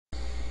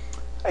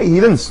Hey,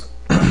 heathens.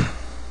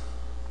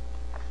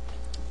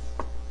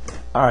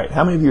 All right,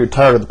 how many of you are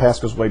tired of the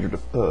Pascal's wager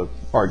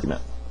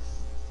argument?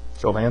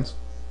 Show of hands?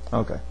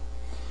 Okay.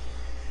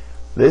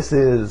 This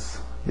is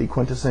the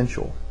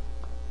quintessential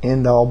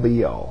end-all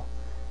be-all.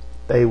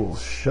 They will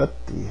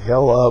shut the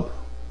hell up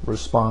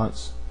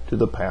response to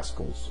the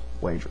Pascal's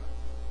wager.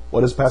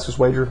 What is Pascal's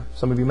wager?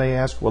 Some of you may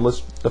ask. Well,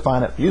 let's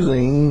define it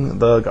using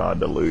the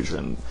God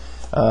delusion.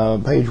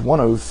 Page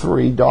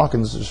 103,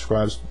 Dawkins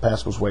describes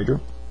Pascal's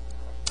wager.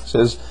 It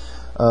says,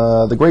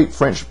 the great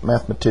French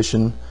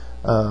mathematician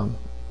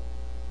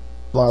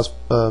Blaise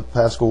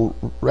Pascal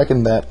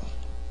reckoned that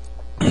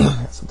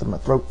something in my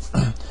throat.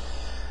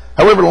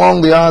 However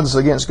long the odds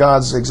against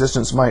God's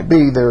existence might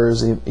be, there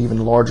is an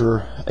even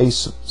larger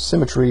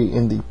asymmetry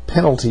in the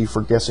penalty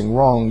for guessing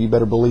wrong. You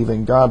better believe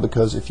in God,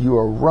 because if you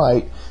are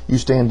right, you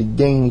stand to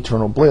gain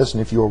eternal bliss,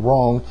 and if you are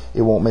wrong,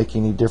 it won't make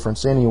any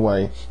difference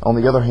anyway. On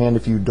the other hand,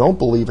 if you don't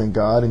believe in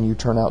God and you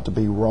turn out to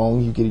be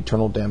wrong, you get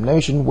eternal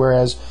damnation,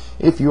 whereas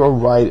if you are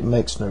right, it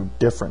makes no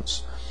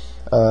difference.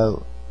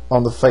 On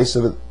the face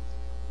of it,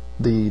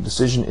 the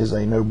decision is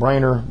a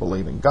no-brainer: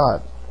 believe in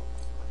God.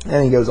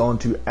 And he goes on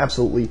to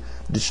absolutely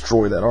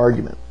destroy that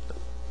argument.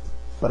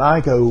 But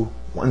I go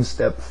one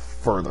step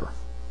further.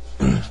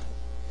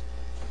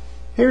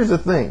 Here's the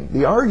thing.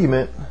 The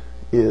argument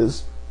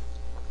is,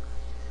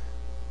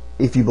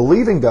 if you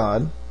believe in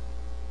God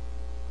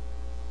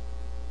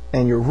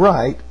and you're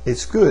right,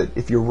 it's good.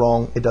 If you're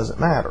wrong, it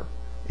doesn't matter.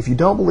 If you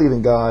don't believe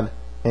in God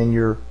and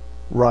you're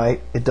right,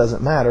 it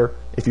doesn't matter.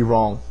 If you're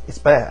wrong, it's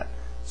bad.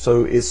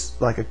 So it's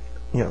like a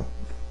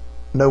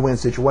no-win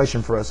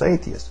situation for us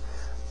atheists.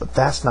 But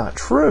that's not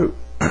true.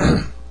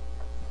 Because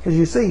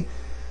you see,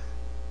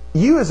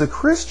 you as a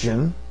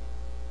Christian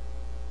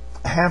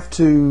have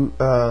to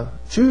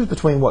choose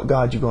between what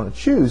God you're going to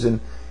choose. And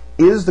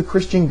is the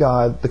Christian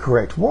God the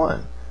correct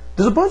one?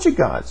 There's a bunch of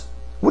gods.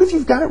 What if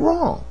you've got it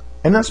wrong?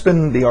 And that's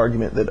been the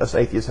argument that us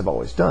atheists have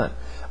always done.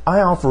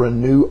 I offer a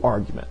new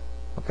argument.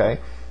 Okay,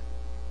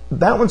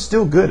 that one's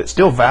still good. It's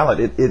still valid.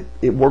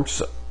 It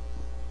works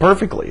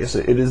perfectly. It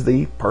is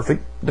the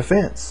perfect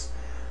defense.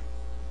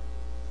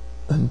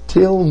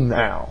 Until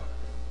now.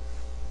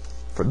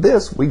 For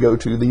this, we go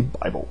to the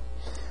Bible.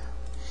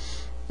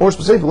 More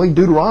specifically,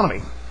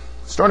 Deuteronomy.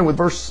 Starting with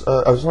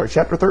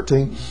chapter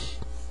 13.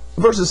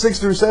 Verses 6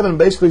 through 7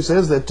 basically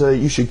says that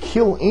you should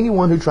kill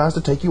anyone who tries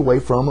to take you away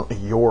from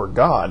your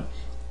God.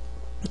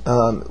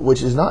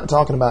 Which is not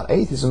talking about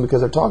atheism, because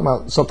they're talking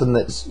about something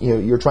that's,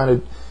 you're trying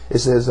to, it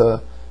says,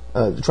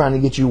 trying to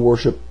get you to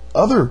worship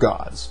other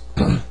gods.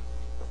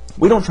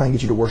 We don't try and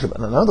get you to worship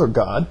another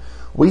God.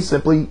 We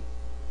simply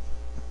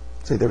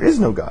say there is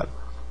no God.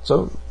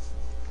 So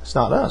it's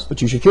not us,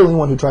 but you should kill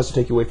anyone who tries to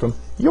take you away from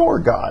your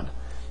God.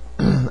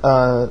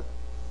 2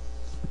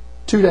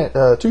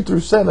 through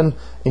 7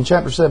 in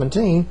chapter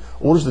 17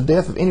 orders the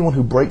death of anyone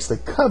who breaks the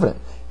covenant.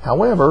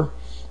 However,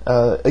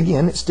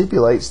 again, it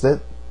stipulates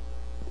that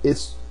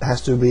it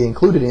has to be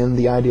included in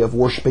the idea of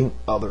worshiping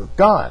other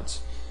gods.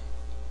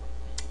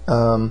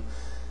 Chapter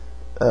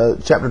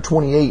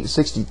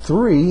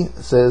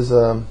 28:63 says,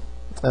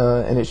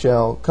 and it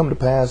shall come to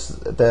pass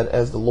that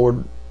as the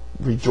Lord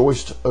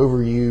rejoiced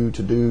over you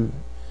to do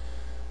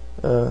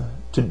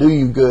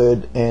you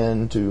good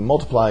and to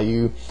multiply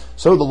you,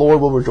 so the Lord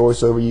will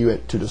rejoice over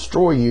you to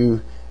destroy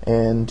you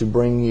and to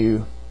bring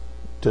you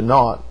to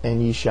naught,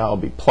 and ye shall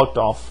be plucked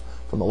off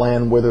from the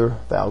land whither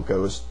thou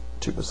goest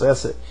to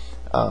possess it.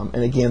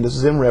 And again, this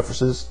is in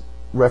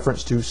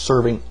reference to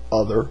serving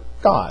other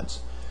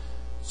gods.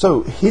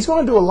 So he's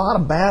going to do a lot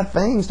of bad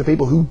things to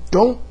people who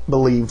don't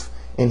believe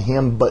in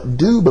him but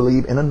do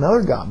believe in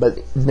another God. But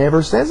it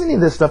never says any of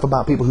this stuff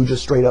about people who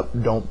just straight up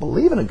don't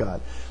believe in a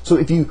God. So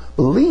if you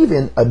believe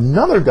in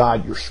another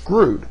God, you're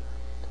screwed.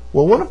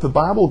 Well, what if the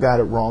Bible got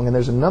it wrong and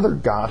there's another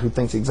God who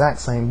thinks the exact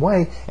same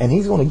way, and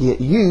he's going to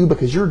get you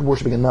because you're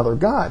worshiping another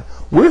God?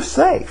 We're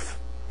safe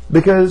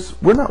because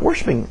we're not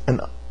worshiping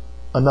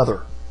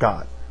another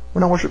God.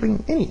 We're not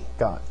worshiping any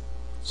God.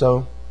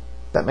 So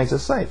that makes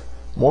us safe.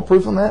 More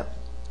proof on that?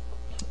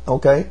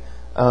 Okay.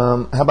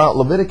 How about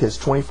Leviticus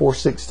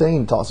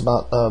 24:16 talks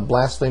about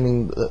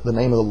blaspheming the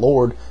name of the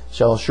Lord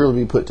shall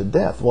surely be put to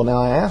death. Well,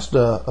 now I asked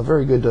a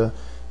very good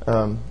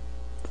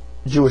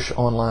Jewish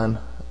online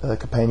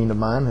companion of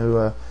mine,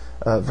 who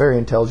very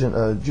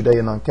intelligent,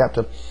 Judea non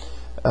capta,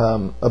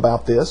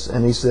 about this,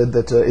 and he said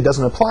that it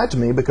doesn't apply to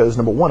me because,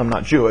 number one, I'm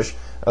not Jewish.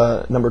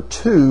 Number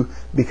two,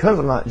 because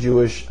I'm not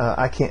Jewish,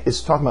 I can't.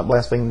 It's talking about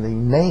blaspheming the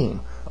name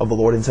of the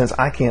Lord, and since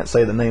I can't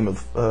say the name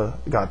of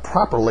God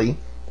properly,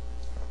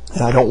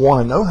 and I don't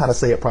want to know how to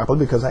say it properly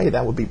because, hey,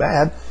 that would be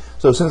bad.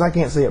 So since I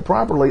can't say it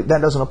properly, that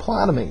doesn't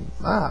apply to me.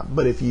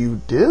 But if you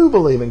do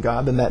believe in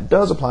God, then that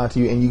does apply to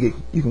you, and you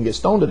can get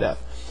stoned to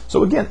death.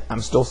 So again,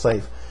 I'm still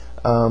safe.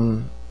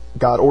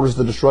 God orders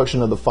the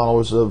destruction of the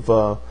followers of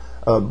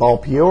Baal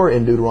Peor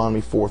in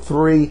Deuteronomy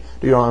 4:3.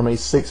 Deuteronomy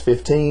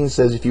 6:15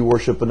 says if you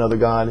worship another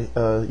God,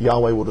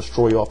 Yahweh will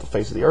destroy you off the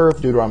face of the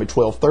earth. Deuteronomy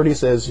 12:30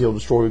 says he'll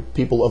destroy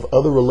people of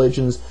other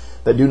religions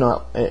that do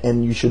not,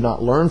 and you should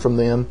not learn from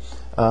them.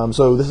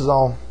 So this is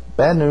all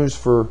bad news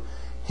for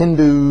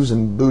Hindus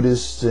and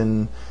Buddhists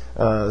and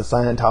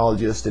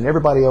Scientologists and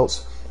everybody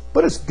else,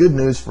 but it's good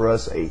news for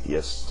us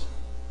atheists.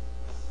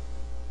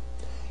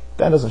 If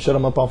that doesn't shut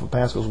them up off of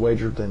Pascal's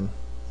wager, then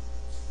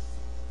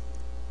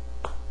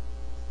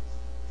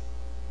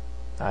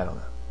I don't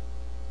know.